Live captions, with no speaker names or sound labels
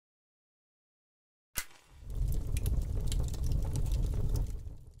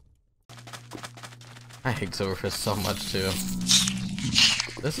I hate Silverfish so much too.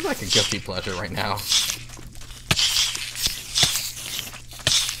 This is like a guilty pleasure right now.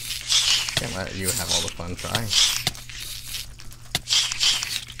 Can't let you have all the fun. Try.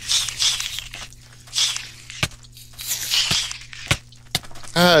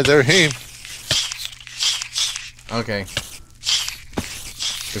 Ah, they're him. Okay.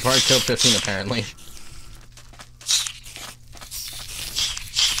 We've already killed 15 apparently.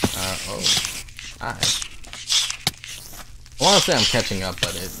 Oh. Hi. I want to say I'm catching up,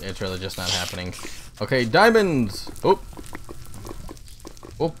 but it's really just not happening. Okay, diamonds! Oop!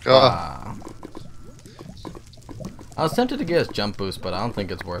 Oop! I was tempted to get a jump boost, but I don't think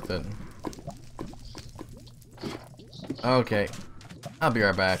it's worth it. Okay. I'll be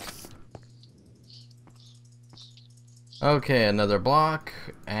right back. Okay, another block,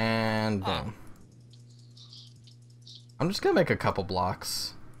 and boom. I'm just gonna make a couple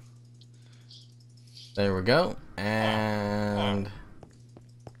blocks. There we go, and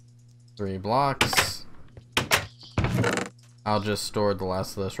 3 blocks. I'll just store the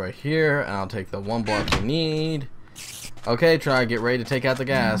last of this right here, and I'll take the 1 block we need. Okay, try, get ready to take out the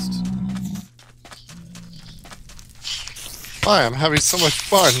ghast. Hi, I'm having so much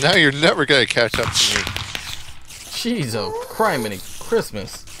fun. Now you're never gonna catch up to me. Jeez, oh, criminy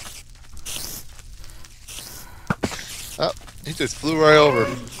Christmas. Oh, he just flew right over.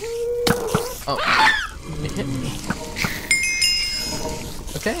 Oh, it hit me.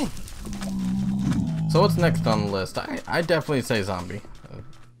 Okay. So what's next on the list? I definitely say zombie.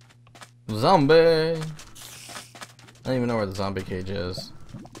 Zombie! I don't even know where the zombie cage is.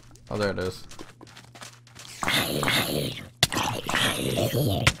 Oh, there it is.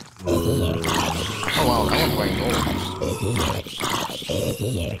 Oh wow, that one's wearing gold.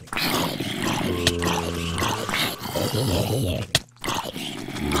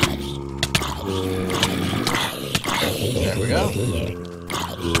 There we go.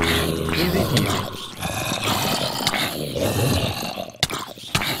 Easy peasy.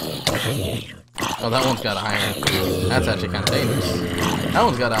 Oh, that one's got iron. That's actually kind of dangerous. That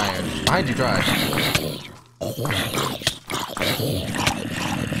one's got iron. Behind you, try.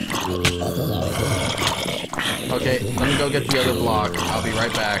 Okay, let me go get the other block. I'll be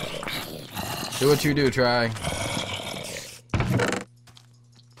right back. Do what you do, try.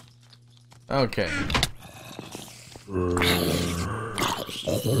 Okay.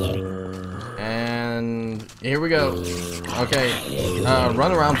 And here we go. Okay,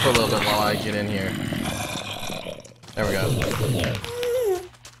 run around for a little bit while I get in here. There we go.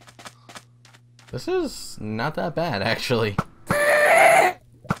 This is not that bad, actually.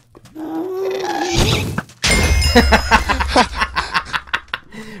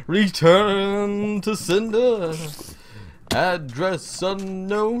 Return to sender. Address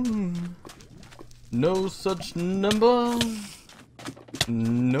unknown. No such number.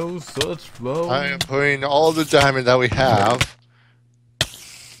 No such phone. I am putting all the diamond that we have.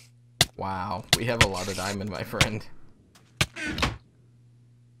 Wow, we have a lot of diamond, my friend.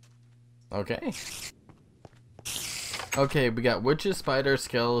 Okay. Okay, we got witches, spiders,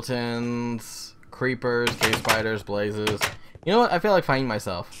 skeletons, creepers, cave spiders, blazes. You know what? I feel like finding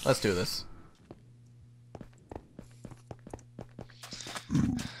myself. Let's do this.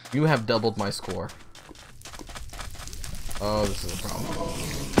 You have doubled my score. Oh, this is a problem.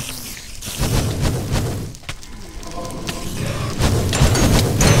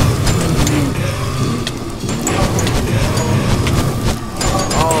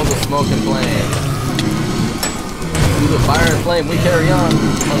 Oh, the smoke and flame. Through the fire and flame, we carry on.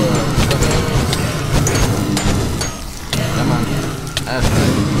 Come on. That's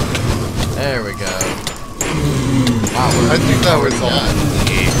right. There we go. Wow, I think that was all.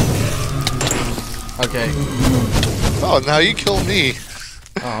 Okay. Oh, now you killed me.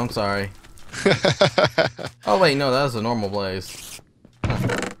 Oh, I'm sorry. Oh, wait, no, that was a normal blaze.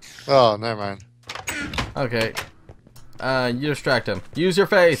 Huh. Oh, never mind. Okay. You distract him. Use your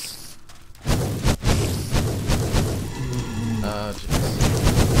face! Jeez.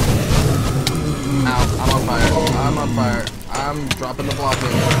 Ow, I'm on fire. I'm on fire. I'm dropping the block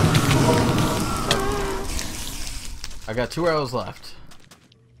in. I got 2 arrows left.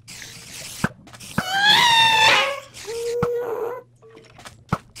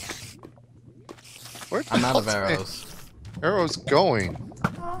 I'm out of arrows. Arrows going.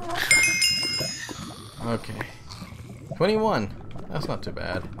 Okay. 21. That's not too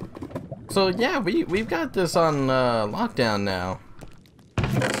bad. So yeah, we've got this on lockdown now.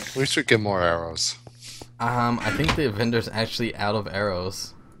 We should get more arrows. I think the vendor's actually out of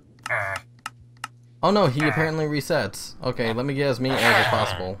arrows. Oh no, he apparently resets. Okay, let me get as many arrows as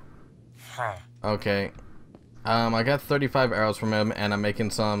possible. Okay. I got 35 arrows from him, and I'm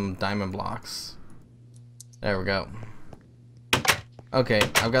making some diamond blocks. There we go. Okay,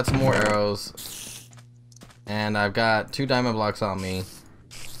 I've got some more arrows. And I've got 2 diamond blocks on me.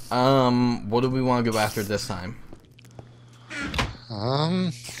 What do we want to go after this time?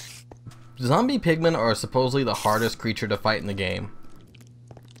 Zombie pigmen are supposedly the hardest creature to fight in the game.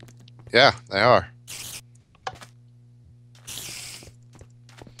 Yeah, they are.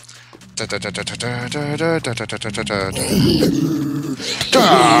 Fight them,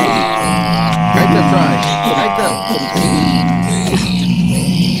 try. Fight them.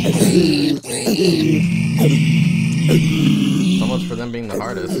 So much for them being the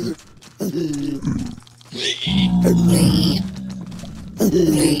hardest.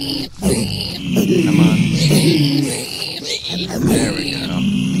 Come on. There we go.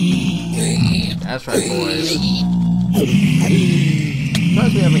 That's right, boys.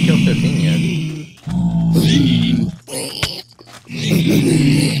 Surprised we haven't killed 15 yet.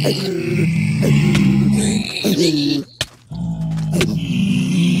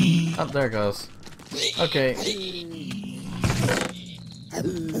 Oh, there it goes. Okay.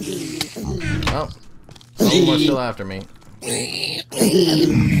 Oh, some of them are still after me.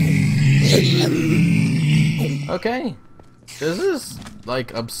 Okay. This is,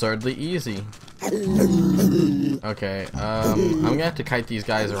 like, absurdly easy. Okay, I'm gonna have to kite these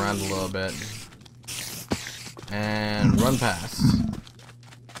guys around a little bit. And run past.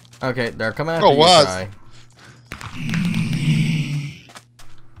 Okay, they're coming after you, try.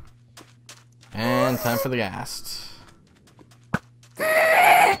 And time for the ghast.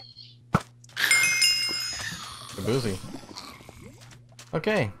 Boozy.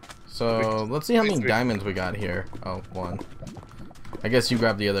 Okay, so let's see how many diamonds we got here. Oh, 1. I guess you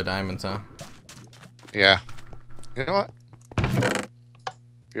grabbed the other diamonds, huh? Yeah. You know what?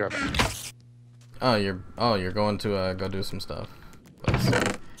 Be right back. Oh, you're going to go do some stuff. Let's see.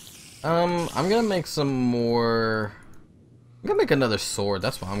 I'm gonna make some more. I'm gonna make another sword.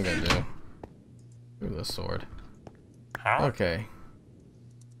 That's what I'm gonna do. Do this sword. Okay.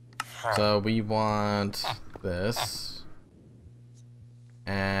 So we want this,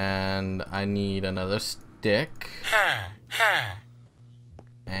 and I need another stick,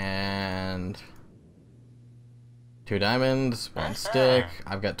 and 2 diamonds, 1 stick.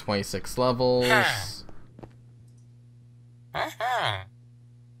 I've got 26 levels. I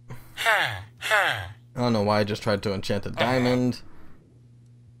don't know why I just tried to enchant a diamond.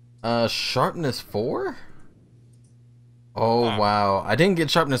 Sharpness 4? Oh wow, I didn't get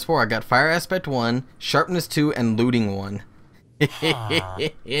sharpness 4. I got fire aspect 1, sharpness 2, and looting 1.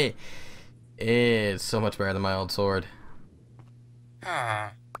 It's so much better than my old sword.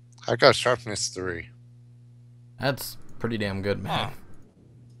 I got sharpness 3. That's pretty damn good, man.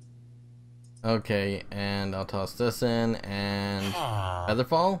 Okay, and I'll toss this in, and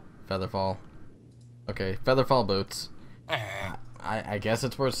featherfall? Featherfall. Okay, featherfall boots. I guess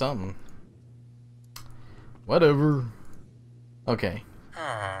it's worth something. Whatever. Okay.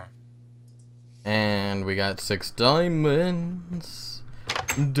 And we got 6 diamonds.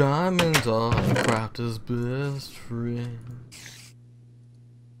 Diamonds are a crafter's best friend.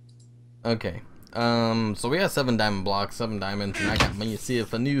 Okay. So we got 7 diamond blocks, 7 diamonds, and I got me see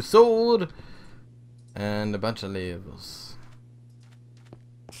if a new sword and a bunch of levels.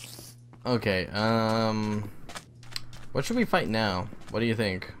 Okay, what should we fight now? What do you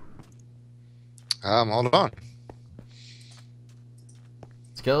think? Hold on.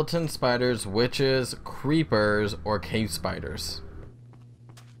 Skeleton spiders, witches, creepers, or cave spiders?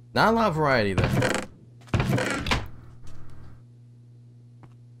 Not a lot of variety there.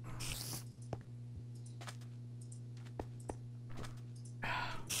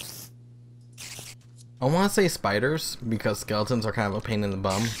 I want to say spiders because skeletons are kind of a pain in the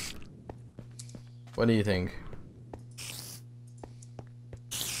bum. What do you think?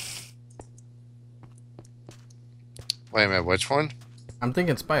 Wait a minute, which one? I'm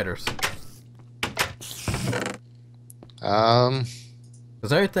thinking spiders. Because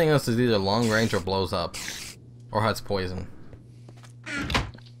everything else is either long range or blows up. Or has poison.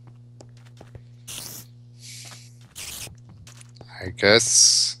 I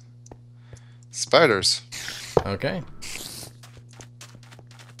guess spiders. Okay.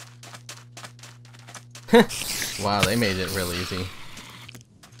 Wow, they made it real easy.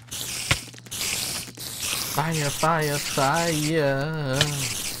 Fire, fire, fire.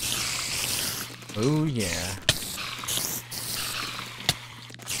 Oh yeah.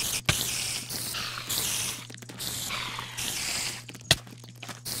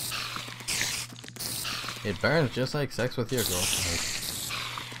 It burns just like sex with your girlfriend.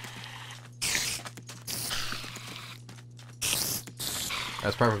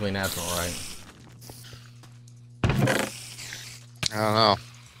 That's perfectly natural, right? I don't know.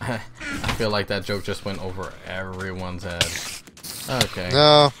 I feel like that joke just went over everyone's head. Okay.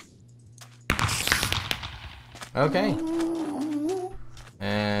 No. Okay.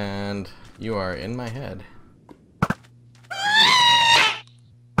 And you are in my head.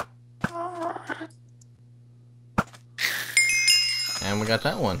 And we got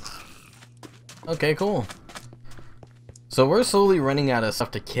that one. Okay, cool. So we're slowly running out of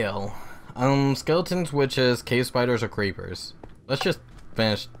stuff to kill. Skeletons, witches, cave spiders, or creepers. Let's just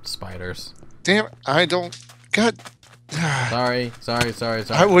finish spiders. Damn, I don't... God... Sorry.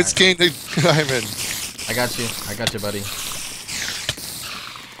 I was getting the diamond. I got you, buddy.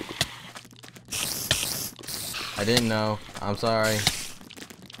 I didn't know. I'm sorry.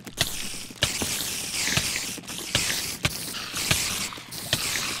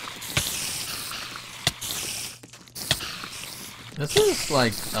 This is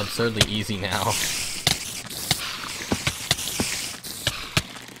like absurdly easy now.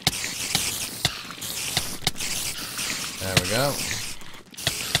 There we go.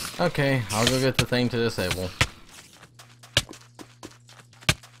 Okay, I'll go get the thing to disable.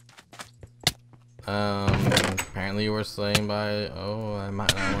 Apparently you were slain by... Oh, I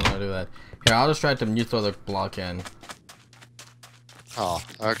might not want to do that. Here, I'll just try to mute throw the block in. Oh,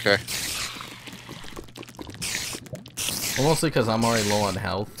 okay. Well, mostly because I'm already low on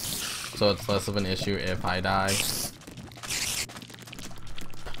health, so it's less of an issue if I die.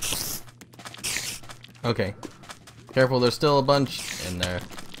 Okay. Careful, there's still a bunch in there.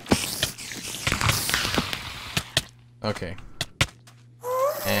 Okay.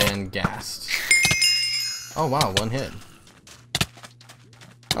 And gassed. Oh wow, one hit.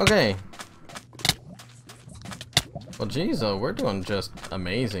 Okay. Well, geez, we're doing just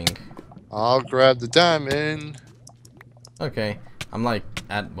amazing. I'll grab the diamond. Okay, I'm like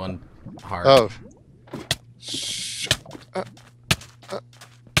at 1 heart. Oh.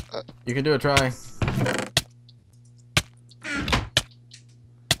 You can do a try.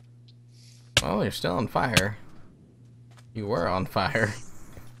 Oh, you're still on fire. You were on fire.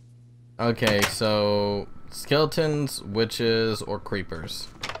 Okay, so skeletons, witches, or creepers.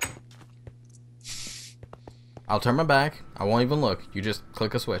 I'll turn my back. I won't even look. You just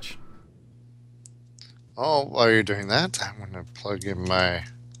click a switch. Oh, while you're doing that, I'm gonna plug in my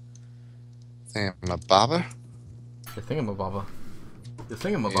thingamabobber. The thingamabobber. The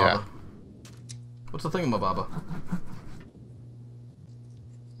thingamabobber. Yeah. What's the thingamabobber?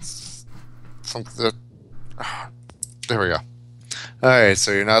 Something that... There we go. Alright,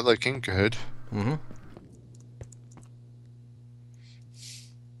 so you're not looking good. Mm-hmm.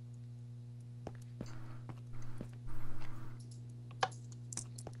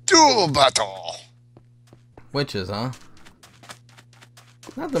 Duel battle! Witches, huh?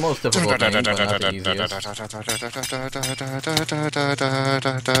 Not the most difficult thing, but not the easiest.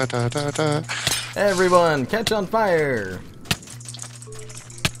 Everyone, catch on fire!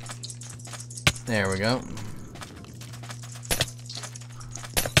 There we go.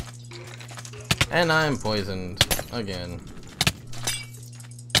 And I'm poisoned again.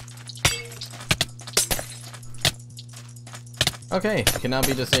 Okay, cannot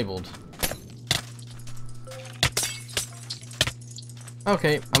be disabled.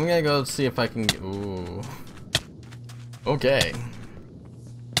 Okay, I'm gonna go see if I can get... Ooh. Okay.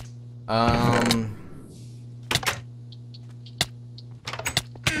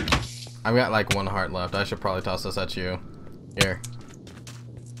 I've got like 1 heart left. I should probably toss this at you. Here.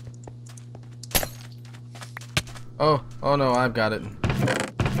 Oh no, I've got it.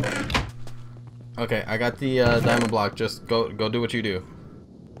 Okay, I got the diamond block. Just go do what you do.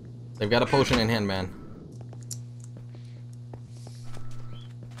 They've got a potion in hand, man.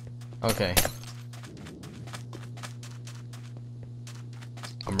 Okay.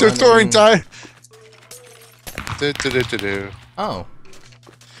 They're throwing die. Oh.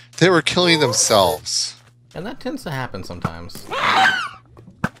 They were killing themselves. And that tends to happen sometimes.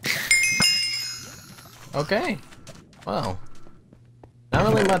 Okay. Well. Not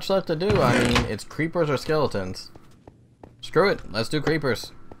really much left to do. I mean, it's creepers or skeletons. Screw it. Let's do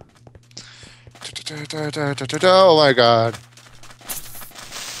creepers. Oh my god.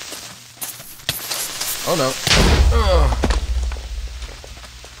 Oh no. Ugh.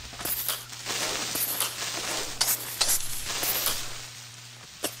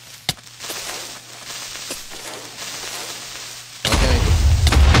 Okay.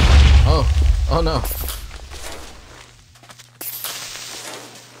 Oh no.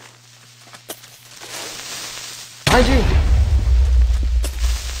 Behind you.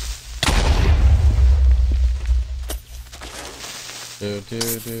 Do do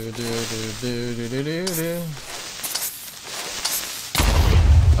do do do do do do do do.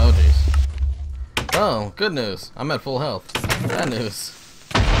 Oh jeez. Oh, good news. I'm at full health. Bad news.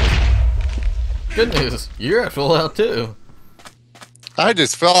 Good news. You're at full health too. I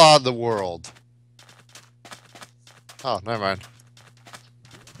just fell out of the world. Oh, never mind.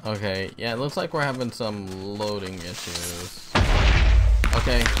 Okay, yeah, it looks like we're having some loading issues.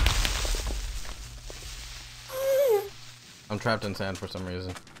 Okay. I'm trapped in sand for some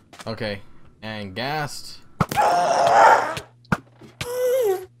reason. Okay, and gassed. Ah,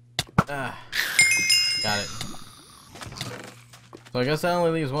 got it. So I guess that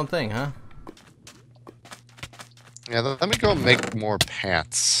only leaves one thing, huh? Yeah, let me go make more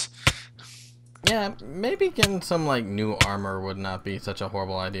pants. Yeah, maybe getting some like new armor would not be such a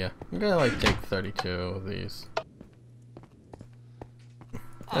horrible idea. I'm gonna like take 32 of these.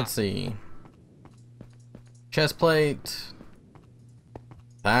 Let's see. Chest plate.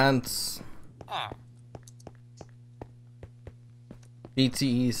 Pants.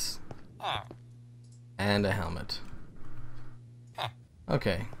 BTs. And a helmet.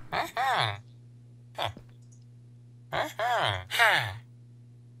 Okay.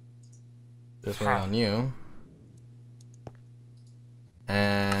 This one on you.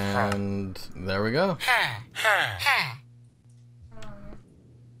 And there we go.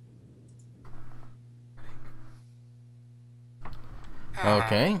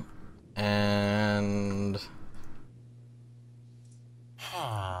 Okay. And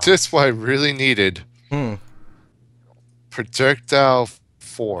Just what I really needed. Projectile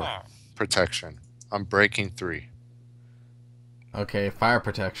 4 protection. I'm breaking 3. okay, fire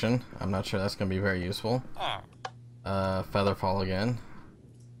protection. I'm not sure that's gonna be very useful. Feather fall again.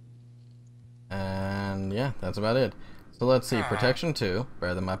 And yeah, that's about it. So let's see, protection 2,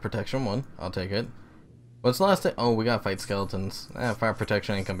 better than my protection 1. I'll take it. What's the last thing? Oh, we gotta fight skeletons. Fire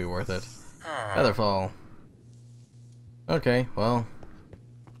protection ain't gonna be worth it. Feather fall. Okay, well,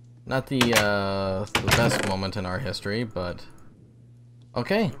 not the best moment in our history, but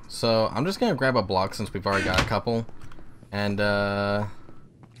okay. So I'm just gonna grab a block since we've already got a couple, and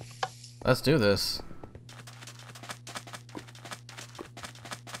let's do this.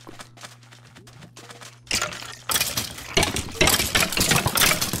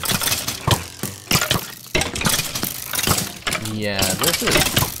 Yeah, this is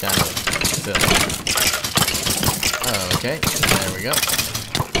kind of silly. Okay, there we go.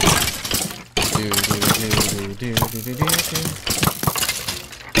 Do do do do do do do do.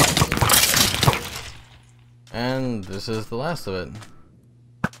 And this is the last of it.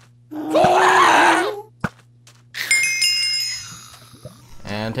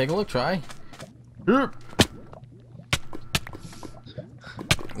 And take a look, try.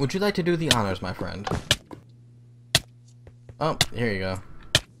 Would you like to do the honors, my friend? Oh, here you go.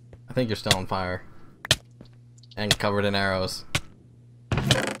 I think you're still on fire. And covered in arrows.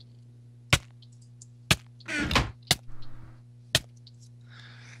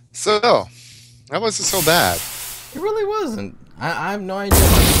 So, that wasn't so bad. It really wasn't. I have no idea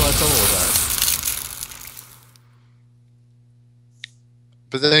what trouble was that.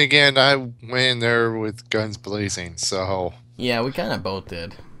 But then again, I went in there with guns blazing, so... Yeah, we kind of both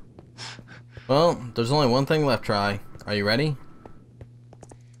did. Well, there's only one thing left, Try. Are you ready?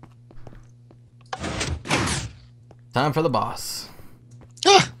 Time for the boss.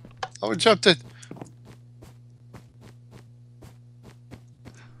 Ah! I jumped it.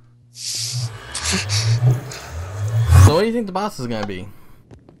 So what do you think the boss is gonna be?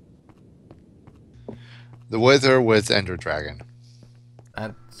 The Wither with Ender Dragon.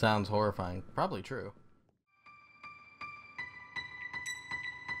 That sounds horrifying. Probably true.